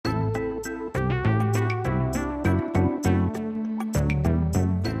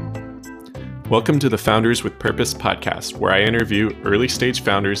Welcome to the Founders with Purpose podcast, where I interview early stage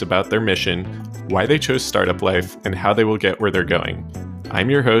founders about their mission, why they chose startup life, and how they will get where they're going. I'm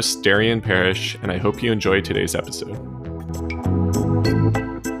your host, Darian Parrish, and I hope you enjoy today's episode.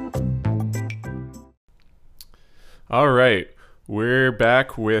 All right, we're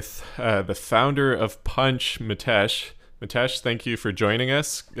back with the founder of Punch, Mitesh. Mitesh, thank you for joining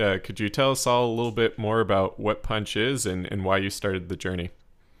us. Could you tell us all a little bit more about what Punch is and why you started the journey?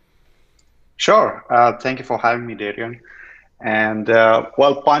 Sure. Thank you for having me, Darian. And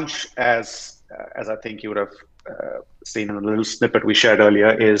Punch, as I think you would have seen in a little snippet we shared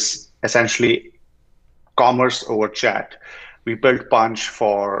earlier, is essentially commerce over chat. We built Punch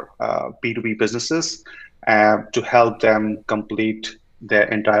for B2B businesses to help them complete their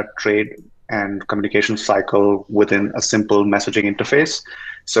entire trade and communication cycle within a simple messaging interface.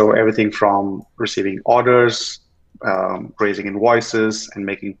 So everything from receiving orders, raising invoices, and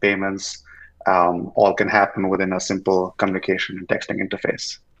making payments all can happen within a simple communication and texting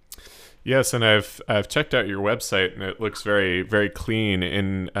interface. Yes, and I've checked out your website, and it looks very, very clean.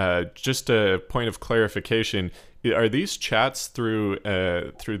 And just a point of clarification, are these chats through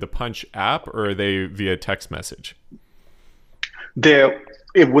the Punch app, or are they via text message? They're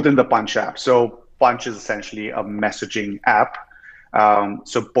within the Punch app. So Punch is essentially a messaging app.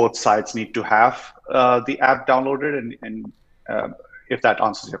 So both sides need to have the app downloaded, and if that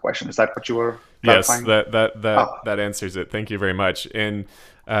answers your question. Is that what you were clarifying? Yes, that answers it. Thank you very much. And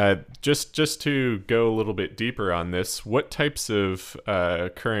just to go a little bit deeper on this, what types of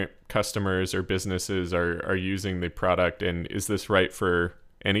current customers or businesses are using the product, and is this right for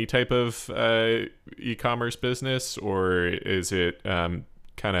any type of e-commerce business, or is it kind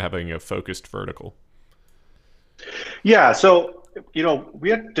of having a focused vertical? Yeah, so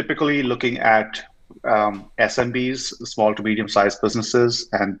we are typically looking at SMBs, small to medium-sized businesses,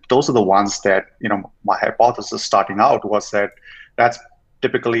 and those are the ones that, my hypothesis starting out was that that's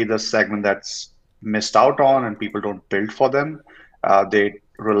typically the segment that's missed out on and people don't build for them. They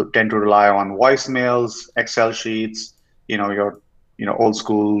tend to rely on voicemails, Excel sheets, your old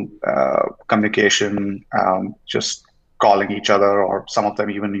school communication, just calling each other, or some of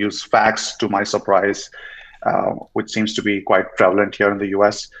them even use fax, to my surprise, which seems to be quite prevalent here in the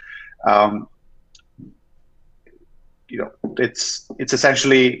US. It's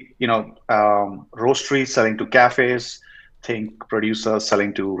essentially roasteries selling to cafes, think producers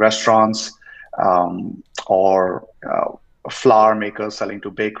selling to restaurants, or flour makers selling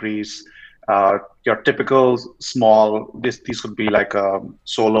to bakeries. Your typical small, these could be like a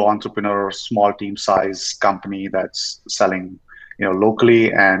solo entrepreneur, small team size company that's selling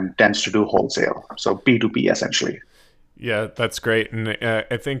locally and tends to do wholesale. So B2B essentially. Yeah, that's great. And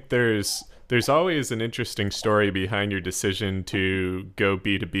I think there's always an interesting story behind your decision to go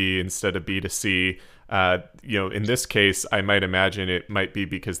B2B instead of B2C. In this case, I might imagine it might be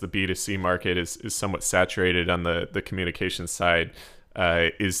because the B2C market is somewhat saturated on the communication side.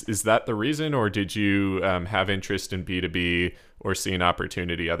 Is that the reason, or did you have interest in B2B or see an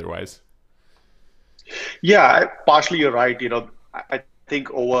opportunity otherwise? Yeah, partially you're right. I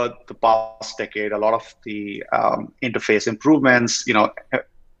think over the past decade, a lot of the interface improvements,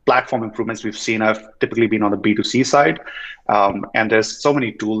 platform improvements we've seen have typically been on the B2C side. And there's so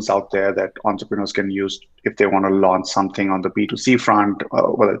many tools out there that entrepreneurs can use if they want to launch something on the B2C front,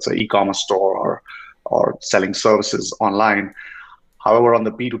 whether it's an e-commerce store or selling services online. However, on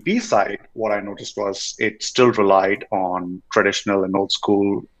the B2B side, what I noticed was it still relied on traditional and old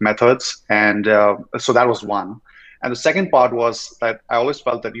school methods. And so that was one. And the second part was that I always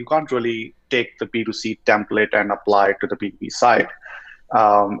felt that you can't really take the B2C template and apply it to the B2B side.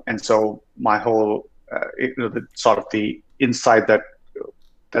 And so my whole, the sort of the insight that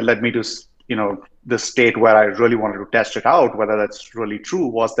led me to, the state where I really wanted to test it out, whether that's really true,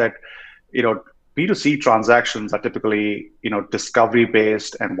 was that, B2C transactions are typically, discovery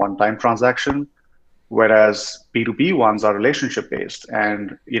based and one-time transaction, whereas B2B ones are relationship based.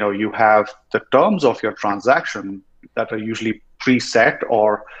 And, you have the terms of your transaction that are usually preset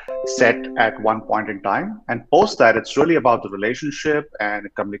or set at one point in time, and post that it's really about the relationship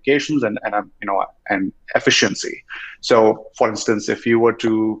and communications and efficiency. So for instance, if you were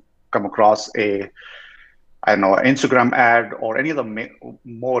to come across an Instagram ad or any other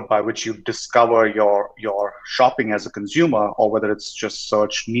mode by which you discover your shopping as a consumer, or whether it's just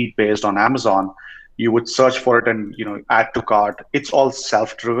search need based on Amazon, you would search for it and add to cart. It's all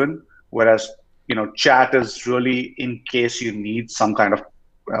self-driven, whereas chat is really in case you need some kind of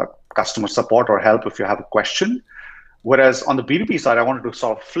customer support or help if you have a question. Whereas on the B2B side, I wanted to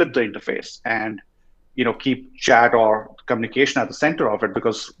sort of flip the interface and keep chat or communication at the center of it,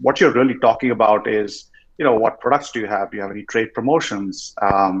 because what you're really talking about is, what products do you have? Do you have any trade promotions?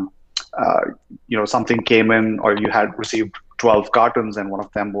 Uh, something came in, or you had received 12 cartons and one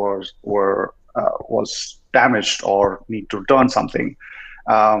of them was damaged or need to return something.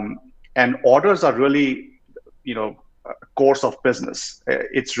 Um, and orders are really, a course of business.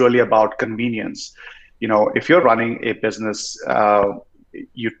 It's really about convenience. If you're running a business,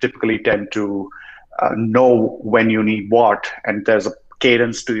 you typically tend to know when you need what, and there's a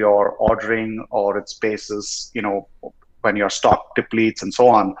cadence to your ordering, or its basis, when your stock depletes and so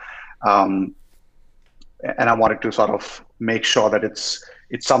on. Um, and I wanted to sort of make sure that it's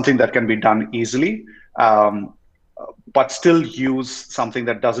something that can be done easily, um, but still use something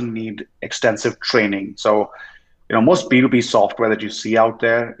that doesn't need extensive training. So, most B2B software that you see out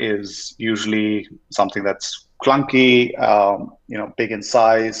there is usually something that's clunky, big in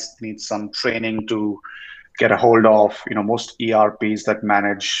size, needs some training to get a hold of. Most ERPs that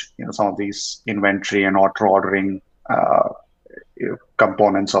manage, some of these inventory and auto ordering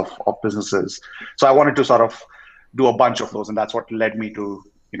components of businesses. So I wanted to sort of do a bunch of those, and that's what led me to,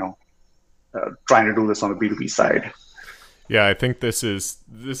 trying to do this on the B2B side. Yeah, I think this is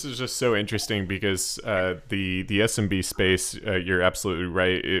just so interesting because the SMB space, you're absolutely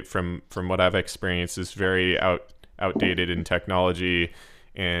right. From what I've experienced, is very outdated in technology,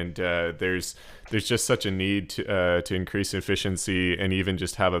 and there's just such a need to increase efficiency and even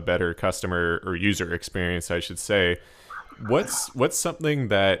just have a better customer or user experience, I should say. What's something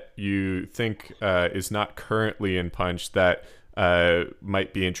that you think is not currently in Punchh that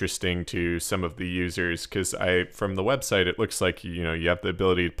might be interesting to some of the users? Because from the website, it looks like you have the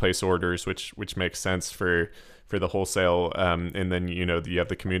ability to place orders, which makes sense for the wholesale, and then you have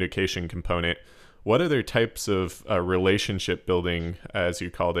the communication component. What other types of relationship building, as you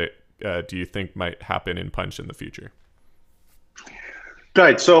called it, do you think might happen in Punchh in the future?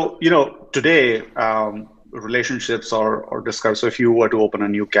 Right. So, today, relationships or discover. So if you were to open a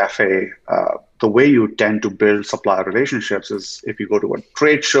new cafe, the way you tend to build supplier relationships is if you go to a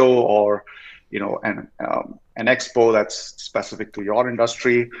trade show or, an expo that's specific to your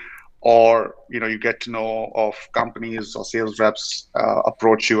industry, or, you get to know of companies or sales reps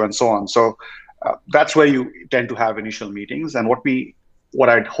approach you and so on. So that's where you tend to have initial meetings. And what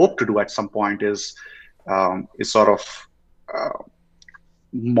I'd hope to do at some point is sort of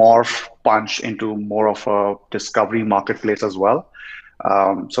morph Punchh into more of a discovery marketplace as well.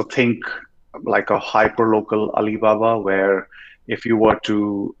 So think like a hyper local Alibaba, where if you were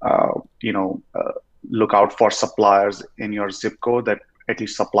to look out for suppliers in your zip code that at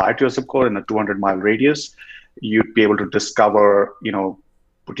least supply to your zip code in a 200-mile radius, you'd be able to discover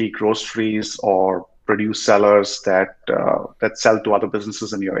boutique groceries or produce sellers that sell to other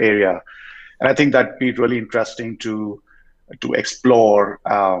businesses in your area. And I think that'd be really interesting to explore,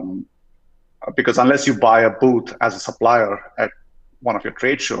 because unless you buy a booth as a supplier at one of your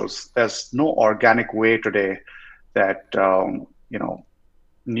trade shows, there's no organic way today that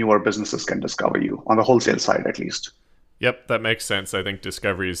newer businesses can discover you on the wholesale side, at least. Yep, that makes sense. I think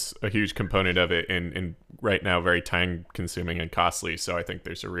discovery is a huge component of it, and right now very time consuming and costly. So I think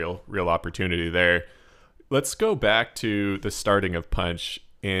there's a real opportunity there. Let's go back to the starting of Punchh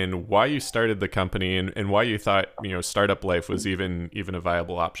and why you started the company and why you thought startup life was even a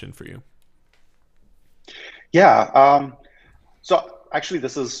viable option for you. Yeah. So actually,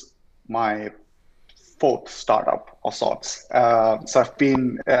 this is my fourth startup of sorts. So I've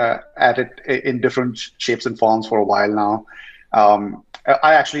been at it in different shapes and forms for a while now.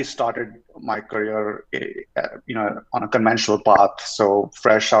 I actually started my career, on a conventional path. So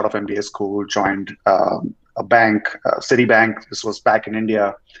fresh out of MBA school, joined a bank, Citibank. This was back in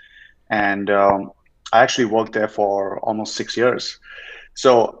India, and I actually worked there for almost 6 years.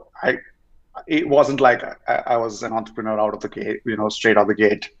 So it wasn't like I was an entrepreneur out of the gate, straight out the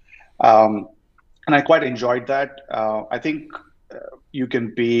gate. And I quite enjoyed that. I think you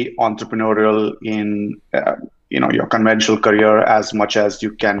can be entrepreneurial in your conventional career as much as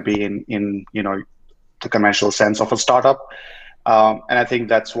you can be in the conventional sense of a startup. And I think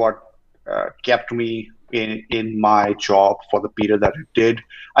that's what kept me in my job for the period that it did.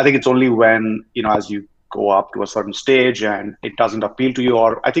 I think it's only when, as you go up to a certain stage and it doesn't appeal to you,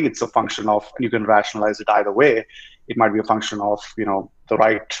 or I think it's a function of, you can rationalize it either way. It might be a function of, the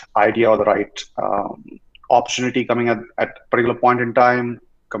right idea or the right opportunity coming at a particular point in time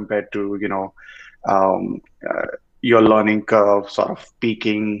compared to, your learning curve sort of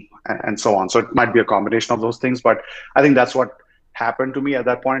peaking and so on. So it might be a combination of those things, but I think that's what happened to me at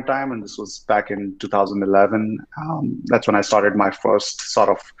that point in time. And this was back in 2011. That's when I started my first sort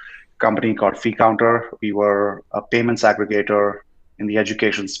of company called FeeCounter. We were a payments aggregator in the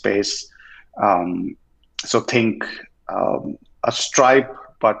education space. So think a Stripe,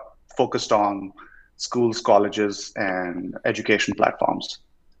 but focused on schools, colleges, and education platforms.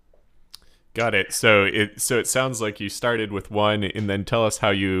 Got it. So it sounds like you started with one, and then tell us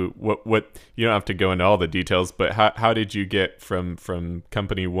how what you don't have to go into all the details, but how did you get from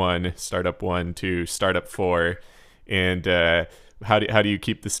company one, startup one, to startup four, and how do you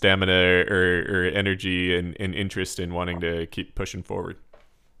keep the stamina or energy and interest in wanting to keep pushing forward?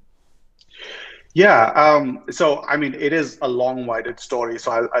 Yeah. So I mean, it is a long-winded story.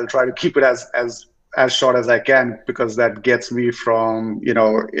 So I'll try to keep it as short as I can, because that gets me from,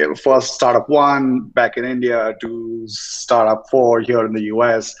 first startup one back in India to startup four here in the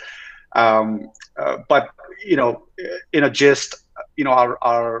US. But in a gist,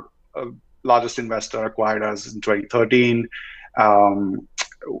 our largest investor acquired us in 2013. Um,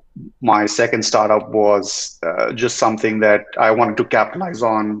 my second startup was just something that I wanted to capitalize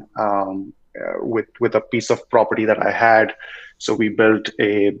on, with a piece of property that I had. So we built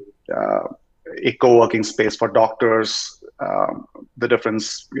a co-working space for doctors. The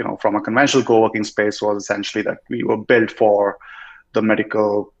difference, from a conventional co-working space was essentially that we were built for the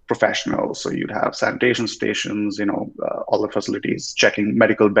medical professionals. So you'd have sanitation stations, all the facilities, checking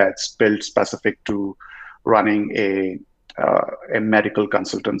medical beds, built specific to running a medical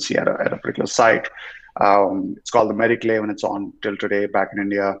consultancy at a particular site. It's called the Mediclave, and it's on till today back in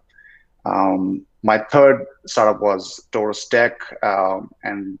India. My third startup was Taurus Tech,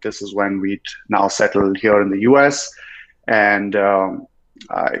 and this is when we'd now settled here in the US. And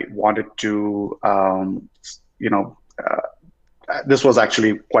I wanted to, this was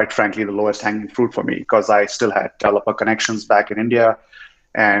actually, quite frankly, the lowest hanging fruit for me, because I still had developer connections back in India.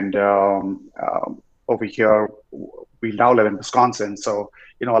 And over here, we now live in Wisconsin. So,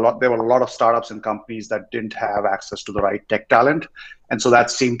 there were a lot of startups and companies that didn't have access to the right tech talent. And so that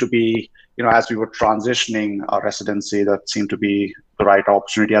seemed to be, as we were transitioning our residency, that seemed to be the right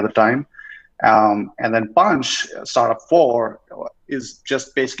opportunity at the time. And then Punch, startup four, is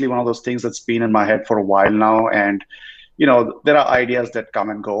just basically one of those things that's been in my head for a while now. And, there are ideas that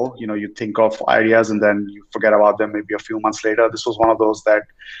come and go. You think of ideas and then you forget about them maybe a few months later. This was one of those that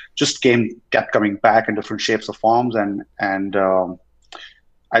just kept coming back in different shapes or forms. And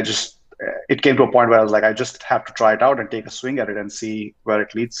it came to a point where I was like, I just have to try it out and take a swing at it and see where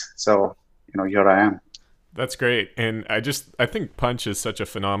it leads. So, here I am. That's great. And I think Punch is such a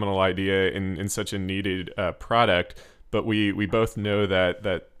phenomenal idea and such a needed product. But we both know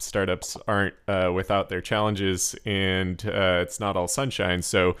that startups aren't without their challenges, and it's not all sunshine.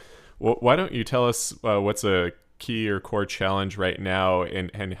 So why don't you tell us what's a key or core challenge right now,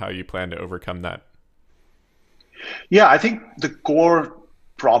 and how you plan to overcome that? Yeah, I think the core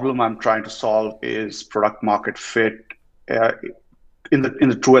problem I'm trying to solve is product market fit, uh, in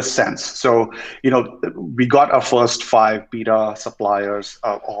the truest sense. So, we got our first 5 beta suppliers,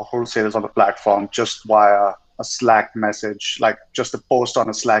 or wholesalers on the platform, just via a Slack message, like just a post on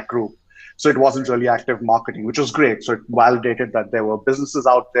a Slack group. So it wasn't really active marketing, which was great. So it validated that there were businesses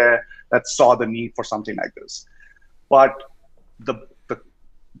out there that saw the need for something like this. But the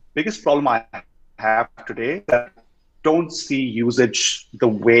biggest problem I have today is that I don't see usage the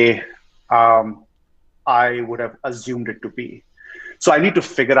way I would have assumed it to be. So I need to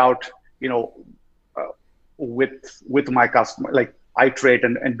figure out, uh, with my customer, like iterate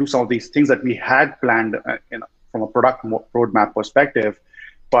and do some of these things that we had planned, from a product roadmap perspective,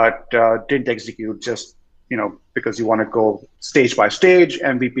 but didn't execute, just because you want to go stage by stage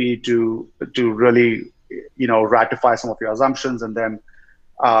MVP to really ratify some of your assumptions, and then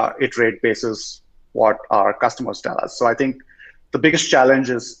iterate basis what our customers tell us. So I think the biggest challenge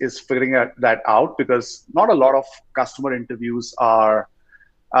is figuring that out, because not a lot of customer interviews are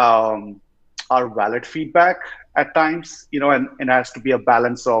valid feedback at times, and it has to be a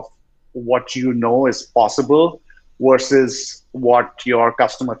balance of what is possible versus what your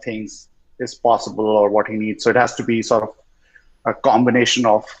customer thinks is possible or what he needs. So it has to be sort of a combination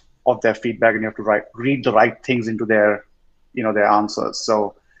of their feedback, and you have to read the right things into their answers.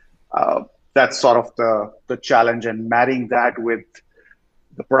 So that's sort of the challenge, and marrying that with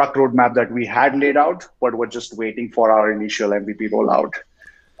the product roadmap that we had laid out, but we're just waiting for our initial MVP rollout.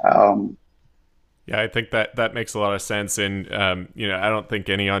 Yeah, I think that makes a lot of sense, and I don't think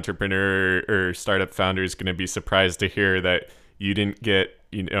any entrepreneur or startup founder is going to be surprised to hear that you didn't get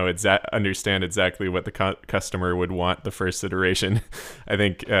understand exactly what the customer would want the first iteration. I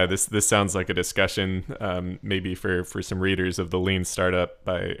think this sounds like a discussion maybe for some readers of The Lean Startup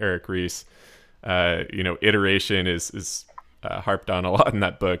by Eric Ries. Iteration is harped on a lot in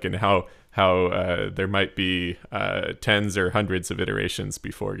that book, and how there might be tens or hundreds of iterations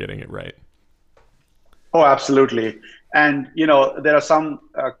before getting it right. Oh, absolutely. And there are some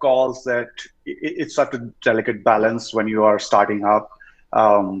calls that it's such a delicate balance when you are starting up.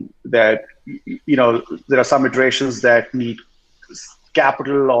 That there are some iterations that need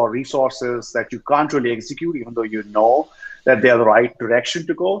capital or resources that you can't really execute, even though you know that they are the right direction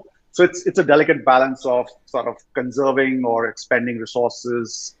to go. So it's a delicate balance of sort of conserving or expending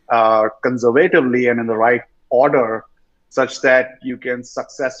resources conservatively and in the right order, such that you can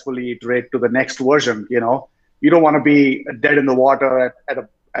successfully iterate to the next version. You don't want to be dead in the water at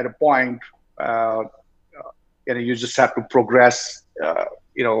a point. You just have to progress.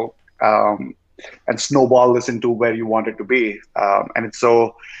 And snowball this into where you want it to be. And it's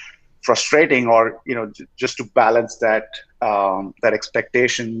so frustrating, or just to balance that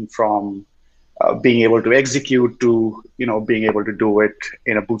expectation from being able to execute to being able to do it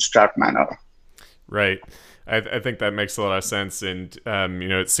in a bootstrap manner. Right. I think that makes a lot of sense, and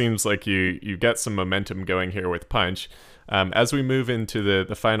it seems like you get some momentum going here with Punch. As we move into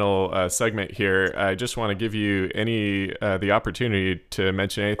the final segment here, I just want to give you the opportunity to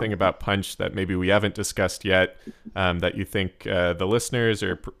mention anything about Punch that maybe we haven't discussed yet, that you think the listeners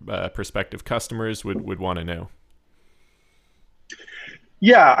or prospective customers would want to know.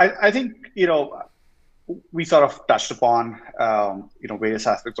 Yeah, I think we sort of touched upon various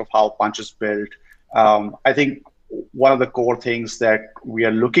aspects of how Punch is built. I think one of the core things that we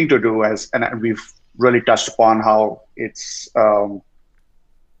are looking to do, and we've really touched upon how it's a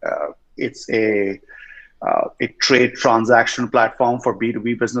trade transaction platform for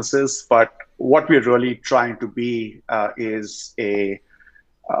B2B businesses. But what we're really trying to be is a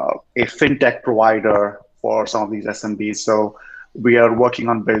fintech provider for some of these SMBs. So we are working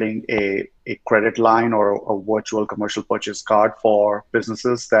on building a credit line or a virtual commercial purchase card for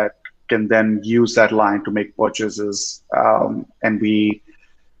businesses that can then use that line to make purchases. And we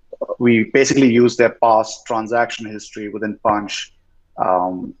basically use their past transaction history within Punch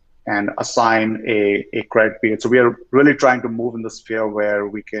and assign a credit period. So we are really trying to move in the sphere where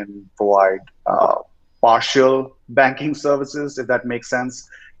we can provide partial banking services, if that makes sense,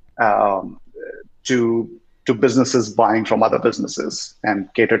 to businesses buying from other businesses,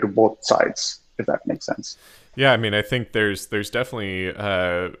 and cater to both sides, if that makes sense. Yeah, I mean, I think there's definitely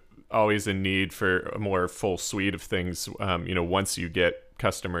always a need for a more full suite of things. Once you get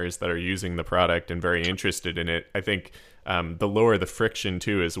customers that are using the product and very interested in it, I think the lower the friction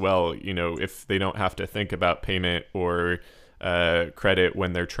too as well. If they don't have to think about payment or credit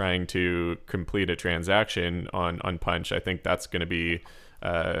when they're trying to complete a transaction on Punch, I think that's going to be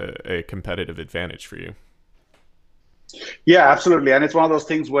a competitive advantage for you. Yeah, absolutely. And it's one of those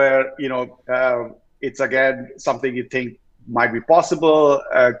things where, it's again, something you think might be possible.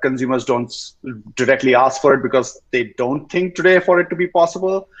 Consumers don't directly ask for it because they don't think today for it to be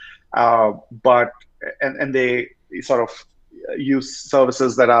possible. But they sort of use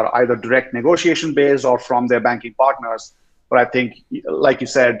services that are either direct negotiation based or from their banking partners. But I think, like you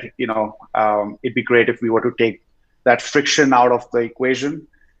said, it'd be great if we were to take that friction out of the equation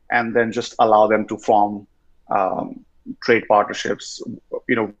and then just allow them to form trade partnerships,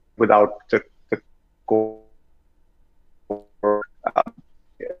 without the goal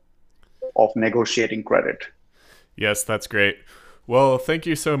of negotiating credit. Yes, that's great. Well, thank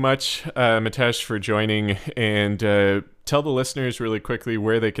you so much, Mitesh, for joining, and tell the listeners really quickly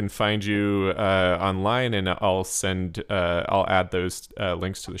where they can find you online, and I'll add those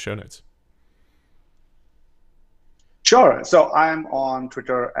links to the show notes. Sure. So I'm on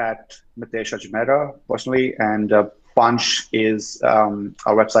Twitter at Mitesh Ajmera personally, and Punch is our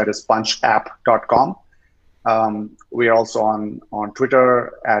website is punchapp.com. We are also on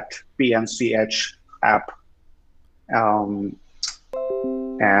Twitter at PNCH app, and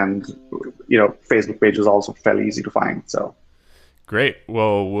Facebook page is also fairly easy to find. So great.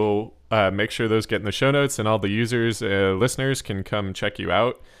 Well, we'll make sure those get in the show notes, and all the users, listeners, can come check you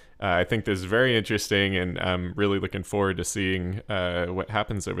out. I think this is very interesting, and I'm really looking forward to seeing what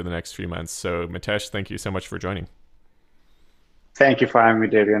happens over the next few months. So, Mitesh, thank you so much for joining. Thank you for having me,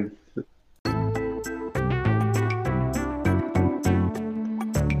 Darian.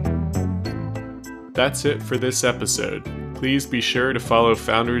 That's it for this episode. Please be sure to follow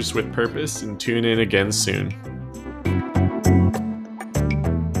Founders with Purpose and tune in again soon.